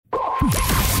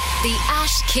The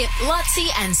Ash, Kip, Lutzi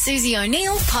and Susie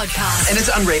O'Neill podcast. And it's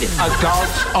unrated.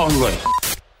 Adults only.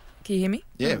 Can you hear me?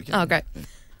 Yeah, we can. Oh, great.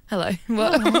 Hello.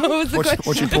 What was the question?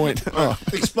 What's your point? Oh.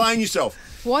 Explain yourself.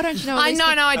 Why don't you know? I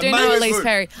do know Elise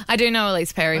Perry. I do know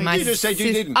Elise Perry. Oh, you just said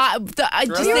you didn't.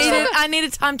 I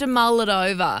needed time to mull it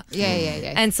over.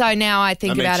 Yeah. And so now I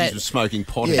think about She's it. smoking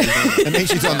pot. Yeah, and then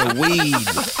she's on the weed.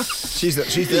 She's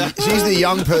the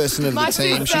young person of the My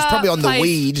team. sister She's probably on the plays-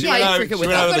 weed. She Played went cricket over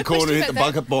with her. the corner and hit the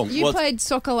bucket bomb. You played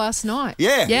soccer last night.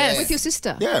 Yeah. Yes. With your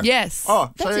sister. Yeah. Yes. Oh,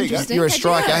 so That's there you go. interesting. You're a How'd you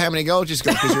striker. know? How many goals you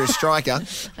scored? Because you're a striker.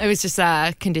 It was just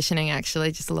conditioning,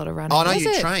 actually. Just a lot of running. Oh, no, Was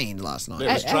you it? trained last night.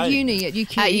 Yeah. At uni, at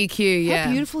UQ. At UQ, yeah.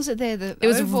 How beautiful is it there? The It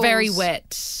was ovals. very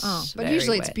wet. Oh, but Very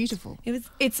usually it's wet. beautiful. It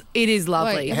is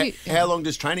lovely. Wait, How long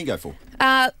does training go for?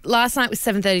 Last night was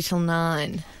 7:30 till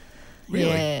 9. Really?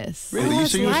 Yes. Really?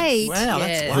 that's late. Wow, that's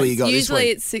Yes. late. Who you got this Usually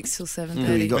week? it's 6 till 7:30.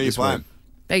 Who you got Who you this week? playing?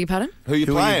 Beg your pardon? Who you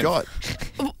Who playing? you got?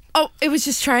 Oh, it was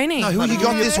just training. No, who you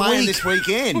got this playing week? this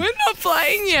weekend? We're not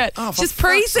playing yet. Oh, for just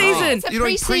fuck's sake. pre-season. It's a You're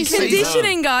doing pre-season.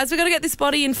 Conditioning, guys. We've got to get this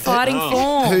body in fighting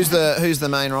form. Who's the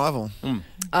main rival?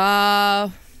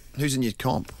 Who's in your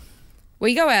comp?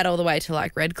 We go out all the way to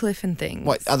like Redcliffe and things.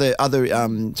 What other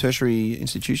tertiary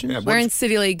institutions? Yeah, We're in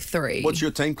City League 3. What's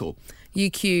your team called?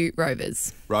 UQ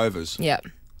Rovers. Rovers. Yep.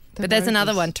 But there's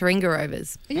another one, Taringa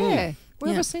Rovers. Yeah. Where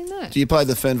have Yeah. I seen that? Do you play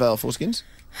the Fernvale Foreskins?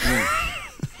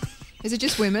 Is it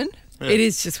just women? It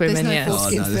is just women, no yeah. force- Oh,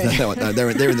 no, Foreskins there.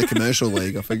 no, they're in the commercial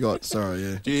league. I forgot. Sorry,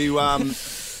 yeah. Do you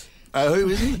who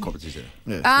is in the competition?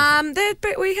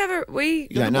 But we have You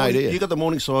don't know, do you? You got the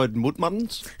Morningside Mud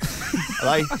Muttons?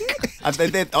 Are they? I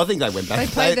think they went back.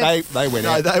 played They went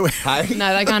No, out. they went. Hey?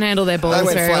 No, they can't handle their They balls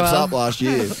went very flaps well. up last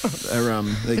year.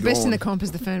 They're The best in the gone. comp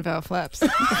is the Fernvale Flaps.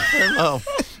 Oh,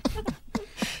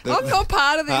 I'm not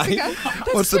part of this. Okay.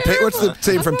 what's the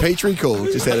team from Petrie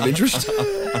called? Just out of interest.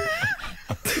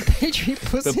 Petrie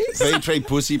pussies. The Petrie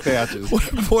Pussy Pouches.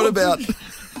 What about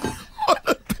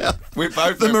We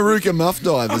both the Maruka Muff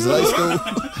Divers?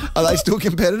 Are they still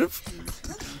competitive?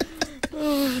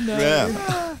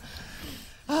 Yeah.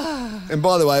 And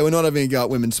by the way, we're not having a go at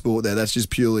women's sport there. That's just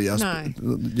purely us No.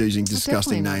 using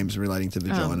disgusting definitely names relating to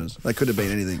vaginas. They could have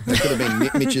been anything. They could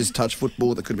have been Mitch's touch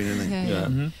football. That could have been anything. Yeah.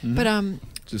 Yeah. But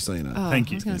Just so you know.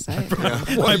 Thank you. I was going to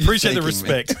say. Why I are you appreciate the thanking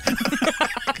me? respect.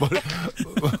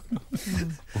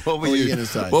 What were you gonna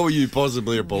say? What were you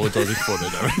possibly apologising for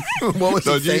then? What was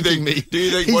So he thanking me? Do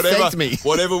you think He whatever thanked me.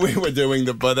 whatever we were doing,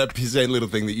 by that pissant little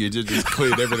thing that you did just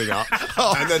cleared everything up?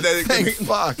 Oh, And then- thank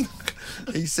fuck.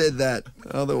 He said that.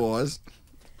 Otherwise,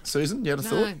 Susan, you had a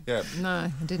thought? No, Yeah. no,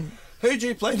 I didn't. Who did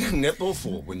you play netball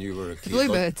for when you were a kid?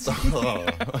 Bluebirds. Oh.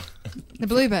 The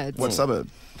Bluebirds. What suburb?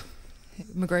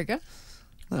 McGregor.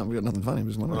 No, we got nothing funny.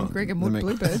 Just wondering. McGregor The Mood Mc-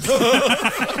 Bluebirds.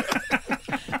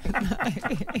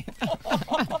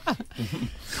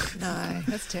 No,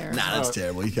 that's terrible. Nah, that's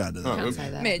terrible. You can't do that. Can't say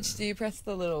that. Mitch, do you press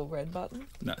the little red button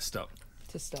No, stop.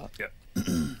 to stop? Yep.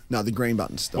 No, the green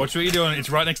button. Stop. Watch what you're doing. It's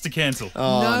right next to cancel.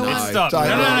 Oh, No no. one- Hit stop. Don't No,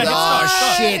 no, no, do hit that. stop. Oh,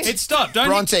 Stop. shit. Hit stop. Don't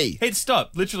Bronte. hit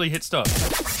stop. Literally hit stop.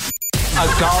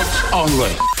 Adults only.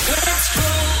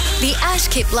 The Ash,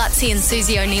 Kip, Lutzi and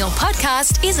Susie O'Neill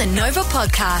podcast is a Nova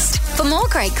podcast. For more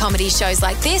great comedy shows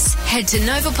like this, head to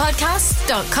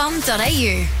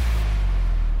novapodcasts.com.au.